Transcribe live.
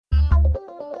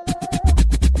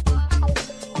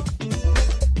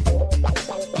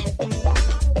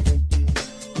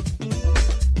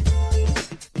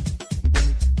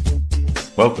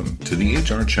Welcome to the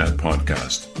HR Chat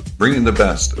podcast, bringing the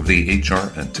best of the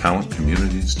HR and talent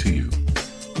communities to you.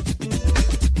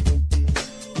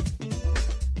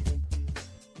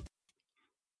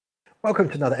 Welcome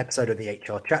to another episode of the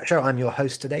HR Chat Show. I'm your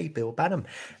host today, Bill Banham.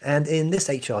 And in this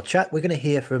HR Chat, we're going to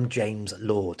hear from James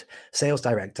Lord, Sales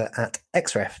Director at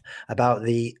Xref, about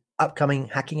the upcoming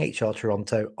Hacking HR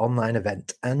Toronto online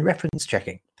event and reference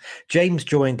checking. James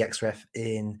joined Xref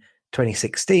in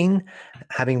 2016,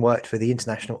 having worked for the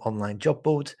international online job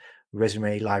board,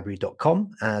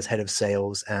 ResumeLibrary.com, as head of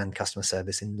sales and customer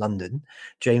service in London.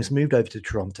 James moved over to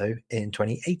Toronto in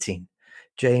 2018.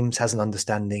 James has an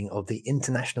understanding of the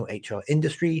international HR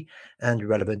industry and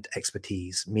relevant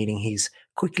expertise, meaning he's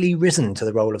quickly risen to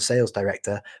the role of sales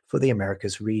director for the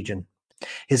Americas region.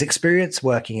 His experience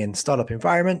working in startup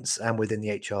environments and within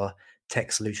the HR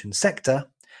tech solution sector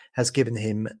has given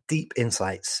him deep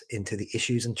insights into the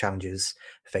issues and challenges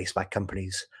faced by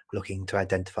companies looking to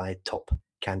identify top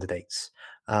candidates.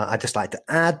 I'd just like to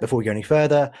add, before we go any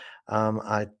further,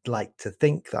 I'd like to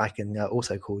think that I can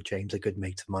also call James a good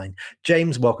mate of mine.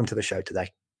 James, welcome to the show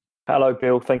today. Hello,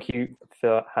 Bill. Thank you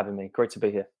for having me. Great to be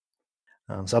here.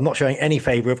 So I'm not showing any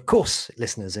favour, of course,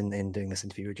 listeners, in doing this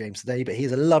interview with James today, but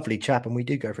he's a lovely chap and we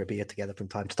do go for a beer together from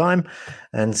time to time.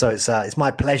 And so it's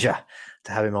my pleasure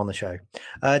to have him on the show.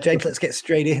 James, let's get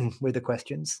straight in with the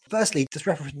questions. Firstly, does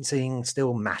referencing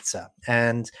still matter?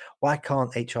 And why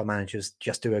can't HR managers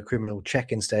just do a criminal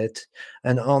check instead?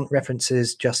 And aren't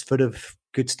references just full of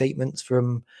good statements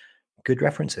from good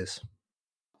references?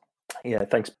 Yeah,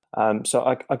 thanks.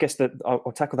 So I guess that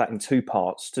I'll tackle that in two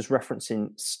parts. Does referencing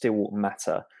still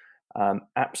matter?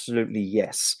 Absolutely,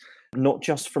 yes. Not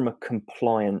just from a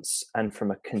compliance and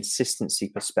from a consistency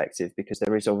perspective, because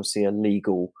there is obviously a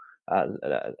legal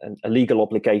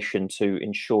obligation to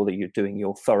ensure that you're doing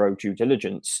your thorough due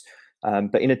diligence.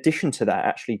 But in addition to that,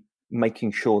 actually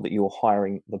making sure that you're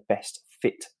hiring the best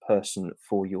fit person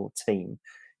for your team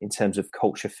in terms of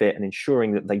culture fit and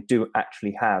ensuring that they do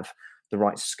actually have the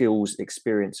right skills,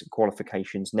 experience, and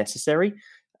qualifications necessary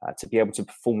to be able to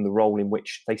perform the role in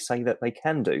which they say that they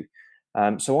can do.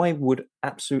 So I would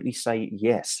absolutely say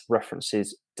yes,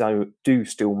 references do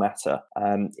still matter.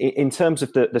 In terms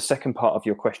of the second part of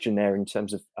your question there, in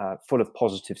terms of full of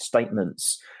positive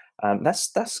statements,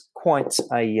 that's quite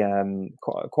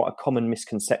a common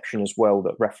misconception as well,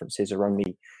 that references are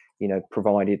only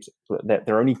provided, that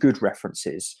they're only good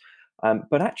references.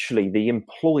 But actually, the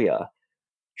employer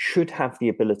should have the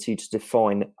ability to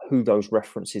define who those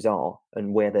references are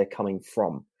and where they're coming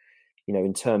from.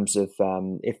 In terms of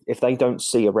if they don't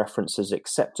see a reference as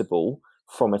acceptable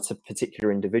from a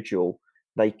particular individual,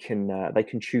 they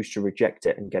can choose to reject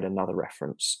it and get another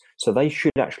reference. So they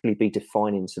should actually be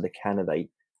defining to the candidate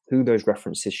who those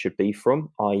references should be from,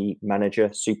 i.e.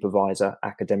 manager, supervisor,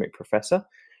 academic professor,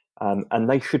 and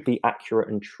they should be accurate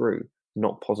and true,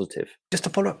 not positive. Just a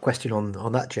follow-up question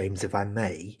on that, James, if I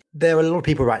may. There are a lot of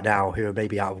people right now who are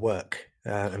maybe out of work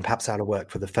and perhaps out of work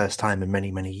for the first time in many,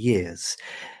 many years.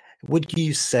 Would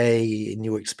you say, in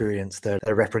your experience, that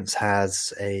a reference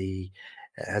has a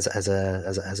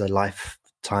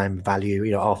lifetime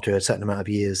value? After a certain amount of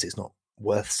years, it's not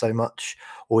worth so much,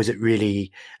 or is it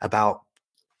really about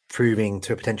proving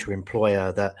to a potential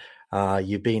employer that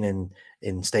you've been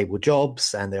in stable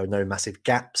jobs and there are no massive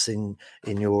gaps in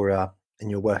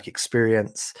your work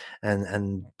experience,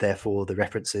 and therefore the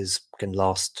references can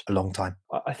last a long time?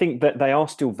 I think that they are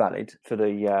still valid for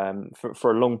the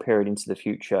for a long period into the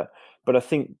future. But I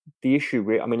think the issue,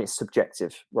 it's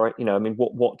subjective, right?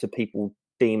 What do people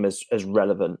deem as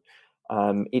relevant?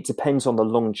 It depends on the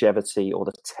longevity or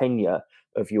the tenure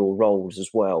of your roles as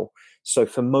well. So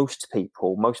for most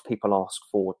people ask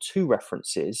for two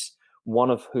references,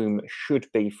 one of whom should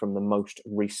be from the most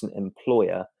recent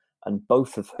employer, and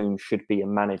both of whom should be a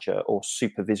manager or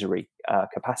supervisory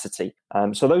capacity.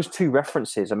 So those two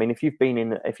references, if you've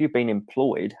been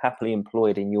employed, happily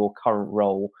employed in your current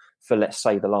role for, let's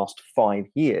say, the last 5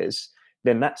 years,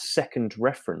 then that second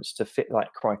reference to fit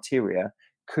that criteria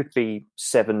could be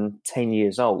 7-10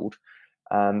 years old,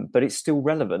 but it's still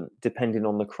relevant depending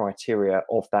on the criteria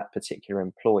of that particular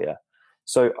employer.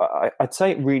 So I'd say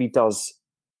it really does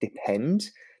depend,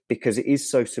 because it is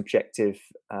so subjective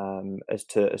as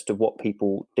to what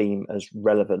people deem as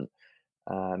relevant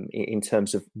in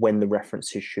terms of when the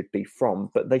references should be from.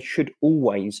 But they should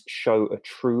always show a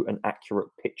true and accurate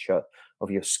picture of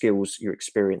your skills, your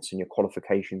experience, and your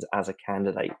qualifications as a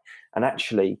candidate. And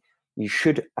actually, you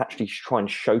should actually try and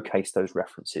showcase those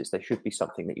references. They should be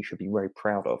something that you should be very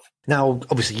proud of. Now,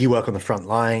 obviously, you work on the front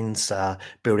lines,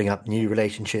 building up new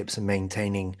relationships and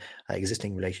maintaining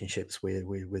existing relationships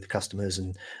with customers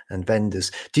and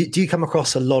vendors. Do you come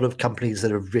across a lot of companies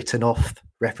that have written off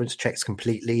reference checks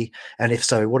completely? And if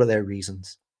so, what are their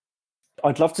reasons?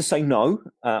 I'd love to say no.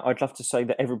 I'd love to say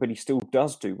that everybody still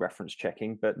does do reference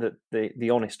checking, but the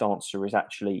honest answer is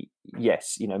actually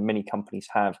yes. Many companies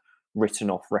have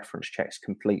written off reference checks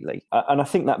completely. And I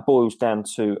think that boils down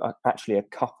to actually a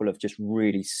couple of just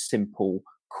really simple,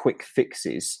 quick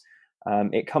fixes.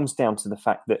 It comes down to the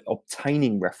fact that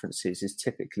obtaining references is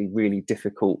typically really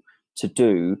difficult to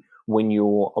do when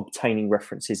you're obtaining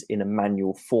references in a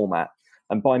manual format.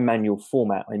 And by manual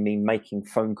format, I mean making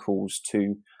phone calls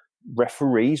to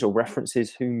referees or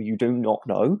references whom you do not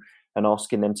know and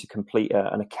asking them to complete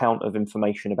an account of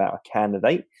information about a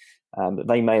candidate that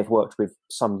they may have worked with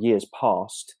some years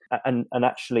past, and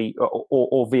actually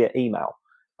or via email.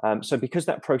 So because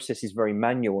that process is very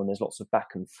manual and there's lots of back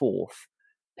and forth,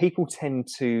 people tend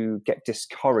to get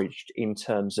discouraged in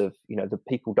terms of, the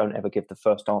people don't ever give the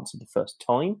first answer the first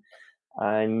time,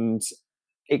 and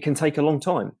it can take a long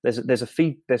time. There's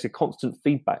a constant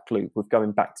feedback loop with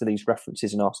going back to these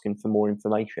references and asking for more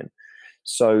information.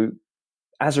 So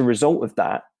as a result of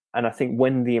that, and I think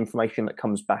when the information that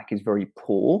comes back is very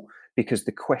poor because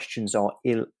the questions are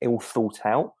ill thought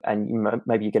out, and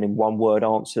maybe you're getting one word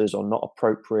answers or not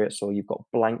appropriate, or you've got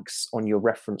blanks on your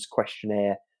reference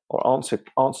questionnaire or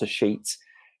answer sheets,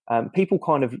 people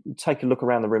kind of take a look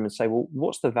around the room and say, well,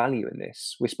 what's the value in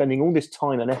this? We're spending all this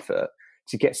time and effort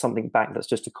to get something back that's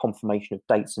just a confirmation of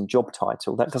dates and job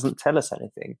title. That doesn't tell us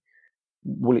anything.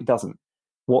 Well, it doesn't.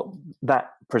 What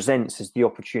that presents is the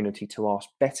opportunity to ask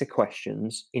better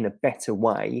questions in a better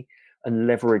way and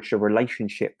leverage the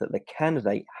relationship that the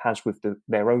candidate has with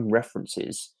their own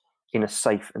references in a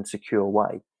safe and secure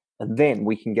way. And then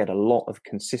we can get a lot of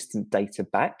consistent data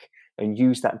back and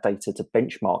use that data to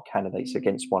benchmark candidates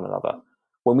against one another.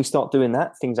 When we start doing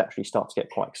that, things actually start to get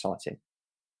quite exciting.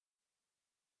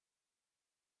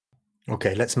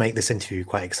 Okay, let's make this interview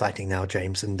quite exciting now,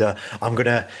 James. And I'm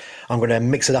gonna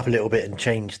mix it up a little bit and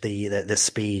change the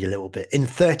speed a little bit. In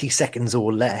 30 seconds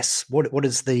or less, what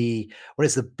is the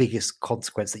biggest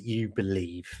consequence that you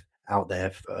believe out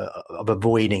there of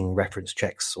avoiding reference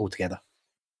checks altogether?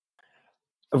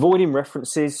 Avoiding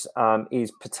references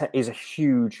is a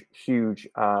huge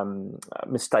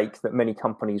mistake that many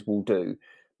companies will do,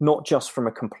 not just from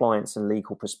a compliance and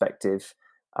legal perspective.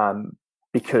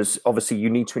 Because obviously you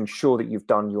need to ensure that you've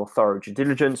done your thorough due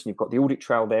diligence and you've got the audit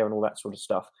trail there and all that sort of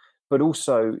stuff. But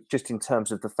also just in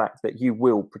terms of the fact that you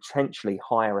will potentially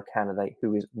hire a candidate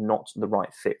who is not the right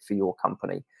fit for your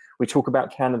company. We talk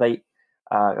about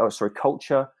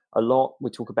culture a lot. We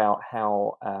talk about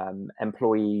how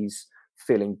employees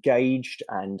feel engaged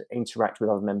and interact with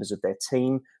other members of their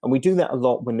team. And we do that a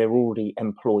lot when they're already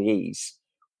employees.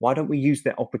 Why don't we use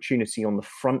that opportunity on the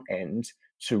front end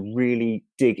to really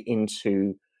dig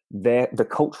into the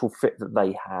cultural fit that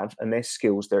they have and their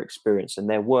skills, their experience and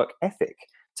their work ethic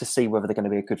to see whether they're going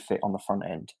to be a good fit on the front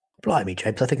end. Blimey,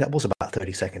 James, I think that was about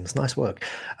 30 seconds. Nice work.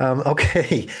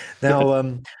 Okay. Now,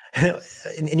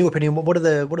 in your opinion, what are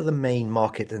the main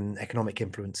market and economic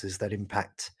influences that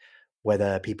impact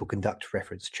whether people conduct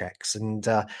reference checks? And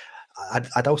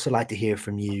I'd also like to hear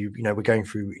from you. We're going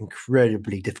through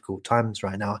incredibly difficult times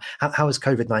right now. How has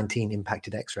COVID-19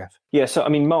 impacted XREF? Yeah, so I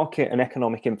mean, market and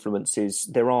economic influences.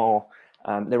 There are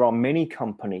many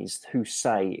companies who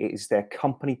say it is their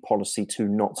company policy to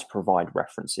not provide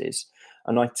references,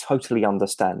 and I totally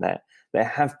understand that. There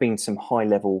have been some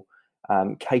high-level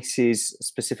cases,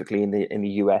 specifically in the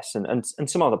US and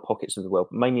some other pockets of the world,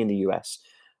 but mainly in the US.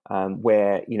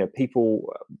 Where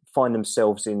people find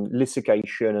themselves in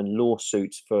litigation and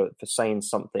lawsuits for saying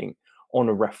something on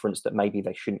a reference that maybe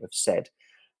they shouldn't have said.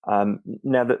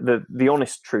 Now, the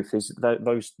honest truth is that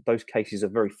those cases are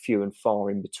very few and far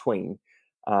in between.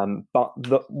 But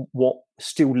what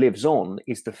still lives on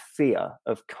is the fear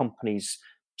of companies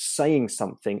saying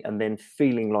something and then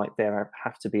feeling like they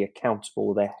have to be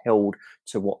accountable, they're held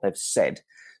to what they've said.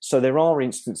 So there are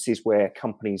instances where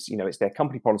companies, it's their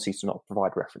company policy to not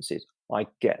provide references. I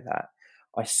get that.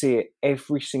 I see it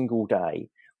every single day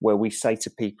where we say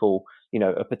to people,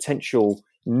 a potential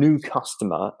new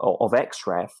customer of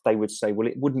XREF, they would say, well,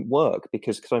 it wouldn't work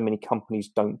because so many companies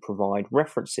don't provide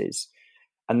references.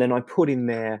 And then I put in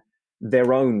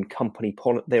their own company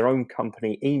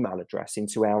email address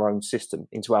into our own system,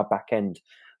 into our back end.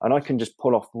 And I can just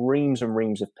pull off reams and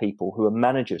reams of people who are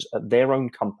managers at their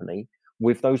own company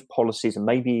with those policies and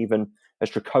maybe even as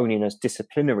draconian as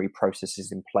disciplinary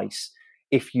processes in place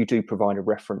if you do provide a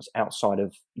reference outside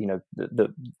of,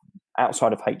 the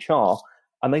outside of HR,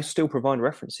 and they still provide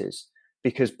references,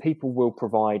 because people will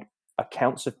provide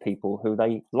accounts of people who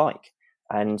they like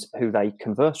and who they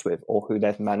converse with, or who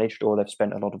they've managed or they've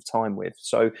spent a lot of time with.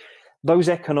 So those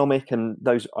economic and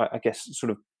those, I guess,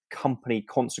 sort of company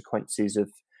consequences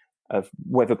of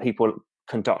whether people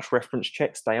conduct reference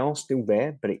checks, they are still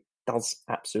there, but it does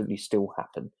absolutely still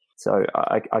happen. So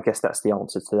I guess that's the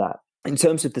answer to that. In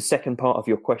terms of the second part of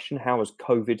your question, how has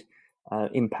COVID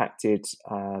impacted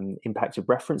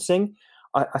referencing?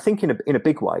 I think in a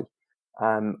big way.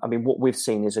 I mean, what we've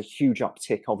seen is a huge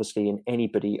uptick, obviously, in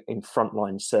anybody in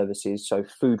frontline services. So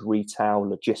food, retail,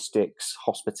 logistics,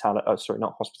 healthcare,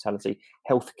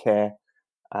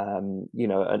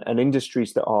 and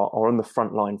industries that are on the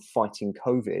front line fighting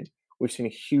COVID. We've seen a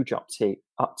huge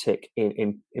uptick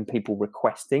in people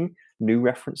requesting new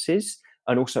references,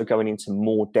 and also going into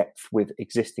more depth with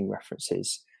existing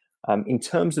references. In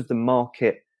terms of the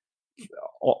market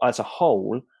as a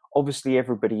whole, obviously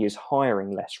everybody is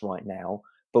hiring less right now,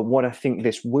 but what I think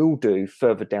this will do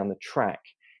further down the track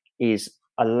is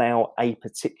allow a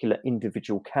particular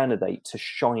individual candidate to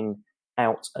shine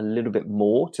out a little bit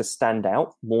more, to stand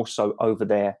out more so over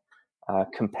their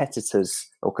competitors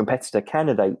or competitor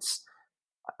candidates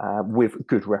with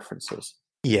good references.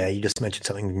 Yeah, you just mentioned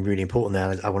something really important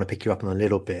there. I want to pick you up on a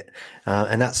little bit,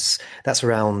 and that's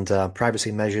around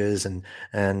privacy measures and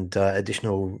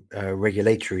additional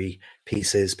regulatory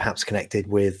pieces, perhaps connected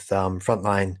with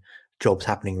frontline jobs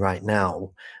happening right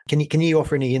now. Can you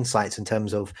offer any insights in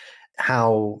terms of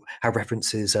how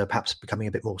references are perhaps becoming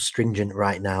a bit more stringent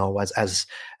right now, as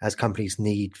companies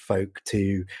need folk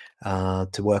to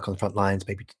work on the front lines,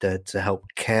 maybe to help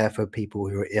care for people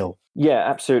who are ill? Yeah,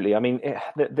 absolutely. I mean,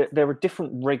 there are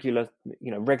different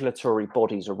regulatory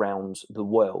bodies around the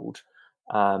world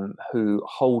who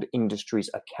hold industries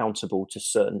accountable to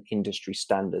certain industry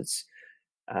standards.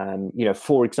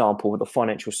 For example, the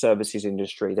financial services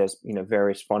industry, there's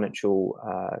various financial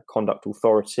conduct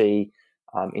authority.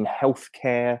 In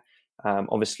healthcare,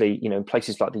 obviously, in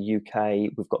places like the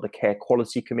UK, we've got the Care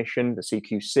Quality Commission, the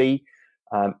CQC.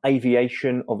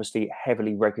 Aviation, obviously,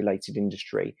 heavily regulated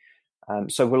industry.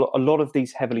 So a lot of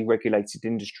these heavily regulated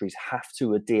industries have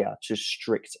to adhere to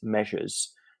strict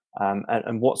measures.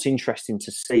 And what's interesting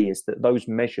to see is that those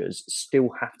measures still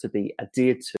have to be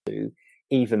adhered to,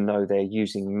 even though they're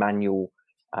using manual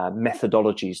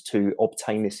methodologies to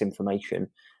obtain this information.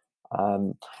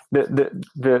 The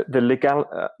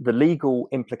legal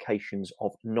implications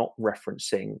of not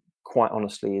referencing, quite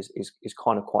honestly, is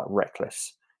kind of quite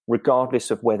reckless,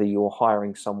 regardless of whether you're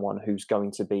hiring someone who's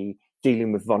going to be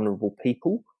dealing with vulnerable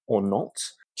people or not.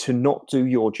 To not do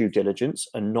your due diligence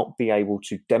and not be able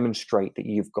to demonstrate that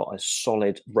you've got a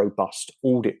solid, robust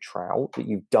audit trail, that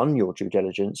you've done your due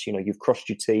diligence, you've crossed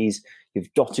your T's,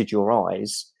 you've dotted your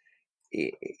I's,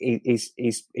 is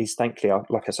thankfully,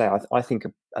 like I say, I think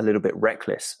a little bit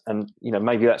reckless. And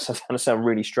maybe that's going to sound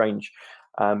really strange,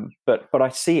 but I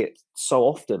see it so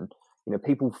often.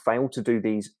 People fail to do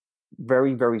these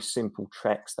very, very simple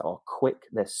checks that are quick,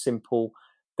 they're simple,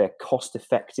 they're cost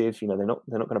effective. They're not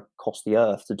going to cost the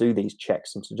earth to do these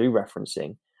checks and to do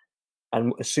referencing.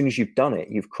 And as soon as you've done it,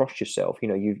 you've crossed yourself.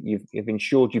 You've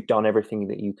ensured you've done everything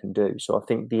that you can do. So I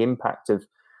think the impact of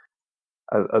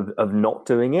not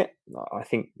doing it, I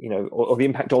think, or the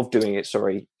impact of doing it,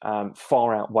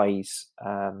 far outweighs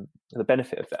the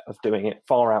benefit of doing it,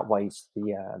 far outweighs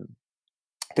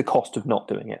the cost of not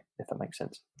doing it, if that makes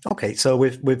sense. Okay, so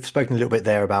we've spoken a little bit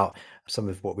there about some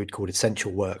of what we'd call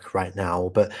essential work right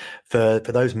now, but for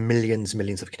those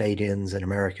millions of Canadians and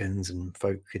Americans and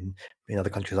folk in other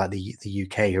countries like the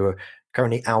UK who are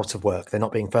currently out of work, they're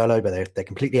not being furloughed, but they're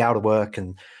completely out of work,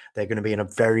 and they're going to be in a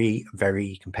very,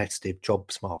 very competitive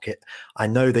jobs market. I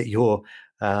know that you're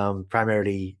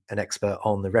primarily an expert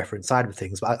on the reference side of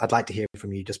things, but I'd like to hear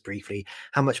from you just briefly.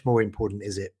 How much more important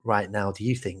is it right now, do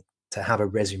you think, to have a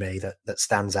resume that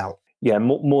stands out? Yeah,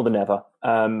 more than ever.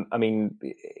 I mean,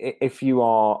 if you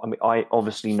are, I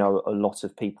obviously know a lot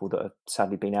of people that have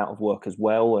sadly been out of work as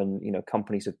well, and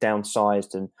companies have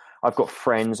downsized. And I've got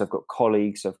friends, I've got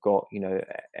colleagues, I've got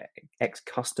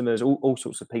ex-customers, all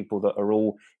sorts of people that are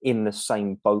all in the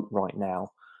same boat right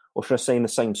now, or should I say in the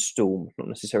same storm? Not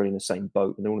necessarily in the same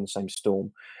boat, but they're all in the same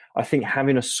storm. I think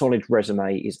having a solid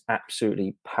resume is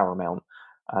absolutely paramount.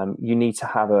 You need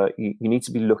to you need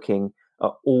to be looking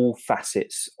at all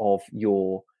facets of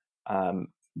your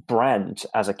brand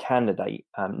as a candidate,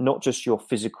 not just your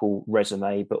physical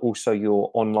resume, but also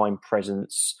your online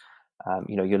presence,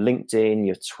 your LinkedIn,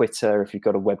 your Twitter, if you've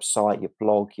got a website, your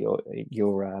blog, your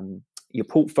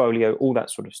portfolio, all that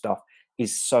sort of stuff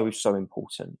is so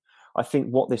important. I think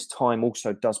what this time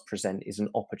also does present is an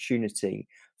opportunity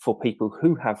for people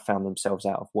who have found themselves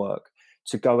out of work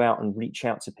to go out and reach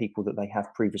out to people that they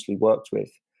have previously worked with.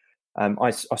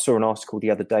 I saw an article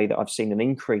the other day that I've seen an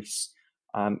increase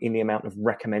in the amount of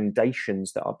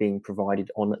recommendations that are being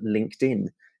provided on LinkedIn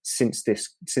since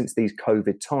these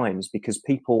COVID times, because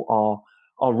people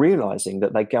are realizing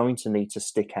that they're going to need to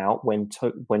stick out when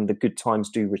the good times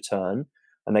do return,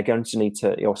 and they're going to need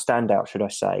to, or stand out, should I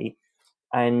say,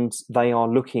 and they are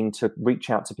looking to reach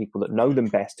out to people that know them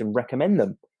best and recommend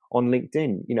them on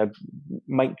LinkedIn.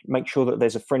 Make sure that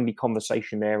there's a friendly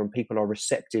conversation there and people are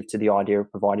receptive to the idea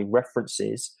of providing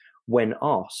references when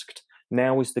asked.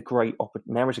 Now is a great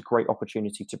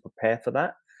opportunity to prepare for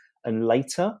that. And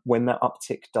later, when that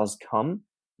uptick does come,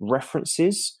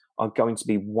 references are going to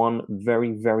be one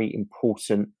very, very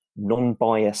important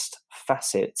non-biased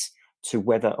facet to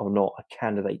whether or not a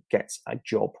candidate gets a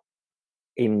job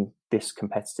in this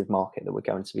competitive market that we're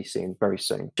going to be seeing very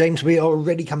soon. James, we are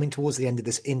already coming towards the end of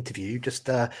this interview. Just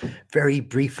very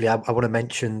briefly, I want to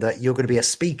mention that you're going to be a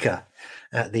speaker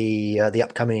at the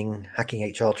upcoming Hacking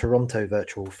HR Toronto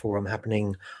virtual forum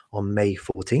happening on May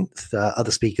 14th.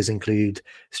 Other speakers include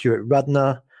Stuart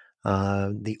Rudner,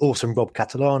 the awesome Rob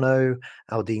Catalano,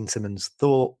 Aldine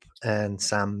Simmons-Thorpe, and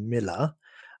Sam Miller.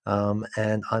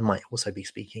 And I might also be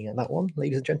speaking at that one,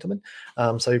 ladies and gentlemen.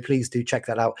 So please do check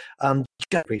that out.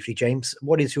 Just briefly, James,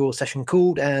 what is your session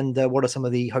called, and what are some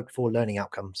of the hoped for learning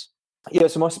outcomes? Yeah,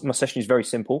 so my session is very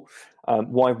simple.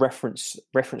 Why reference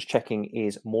checking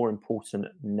is more important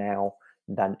now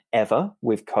than ever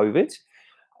with COVID.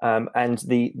 And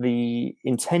the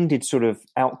intended sort of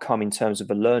outcome in terms of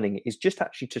the learning is just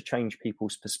actually to change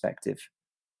people's perspective.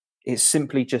 It's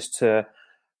simply just to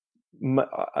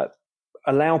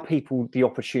allow people the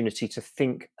opportunity to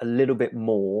think a little bit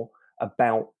more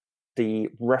about the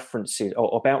references,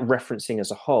 or about referencing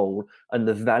as a whole, and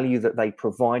the value that they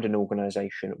provide an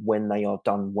organization when they are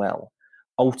done well.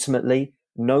 Ultimately,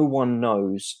 no one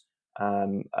knows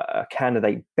a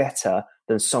candidate better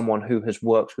than someone who has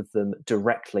worked with them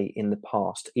directly in the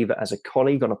past, either as a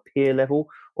colleague on a peer level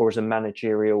or as a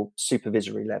managerial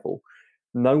supervisory level.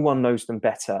 No one knows them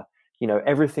better.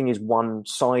 Everything is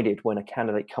one-sided when a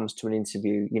candidate comes to an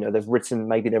interview. They've written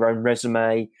maybe their own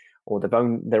resume or their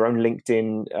own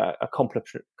LinkedIn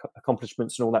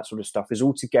accomplishments and all that sort of stuff. Is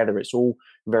all together. It's all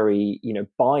very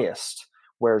biased,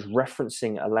 whereas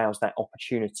referencing allows that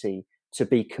opportunity to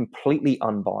be completely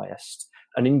unbiased.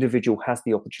 An individual has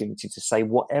the opportunity to say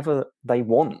whatever they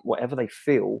want, whatever they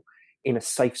feel, in a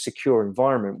safe, secure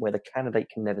environment where the candidate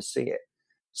can never see it.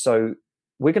 So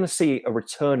we're going to see a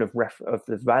return of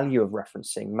the value of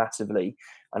referencing massively.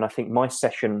 And I think my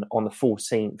session on the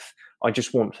 14th, I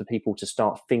just want for people to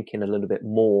start thinking a little bit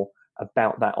more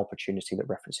about that opportunity that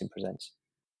referencing presents.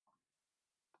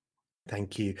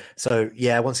 Thank you. So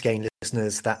once again,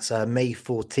 listeners, that's May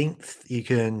 14th. You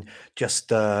can just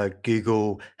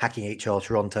Google Hacking HR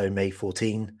Toronto May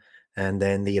 14, and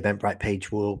then the Eventbrite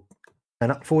page will turn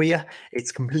up for you.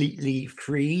 It's completely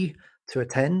free to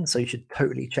attend, so you should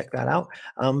totally check that out.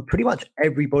 Pretty much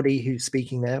everybody who's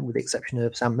speaking there, with the exception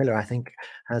of Sam Miller, I think,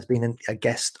 has been a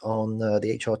guest on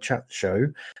the HR Chat show.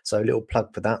 So a little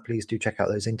plug for that. Please do check out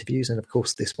those interviews, and of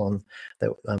course this one that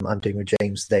I'm doing with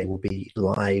James today will be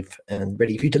live and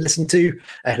ready for you to listen to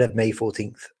ahead of May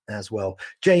 14th as well.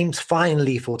 James,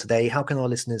 finally for today, how can our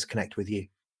listeners connect with you?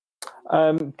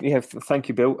 Thank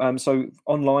you, Bill. So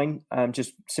online,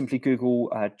 just simply Google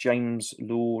James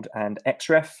Lord and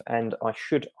XREF, and I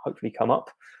should hopefully come up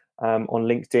on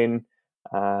LinkedIn.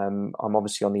 I'm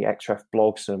obviously on the XREF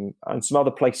blogs and some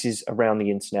other places around the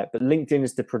internet, but LinkedIn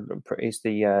is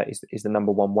the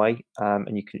number one way,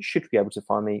 and you should be able to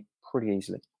find me pretty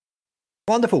easily.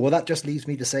 Wonderful. Well, that just leaves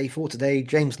me to say for today,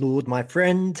 James Lord, my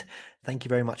friend, thank you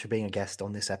very much for being a guest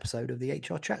on this episode of the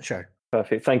HR Chat Show.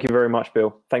 Perfect. Thank you very much,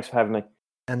 Bill. Thanks for having me.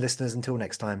 And listeners, until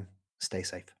next time, stay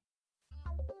safe.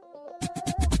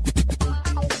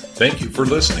 Thank you for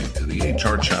listening to the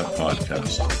HR Chat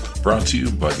Podcast, brought to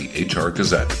you by the HR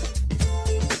Gazette.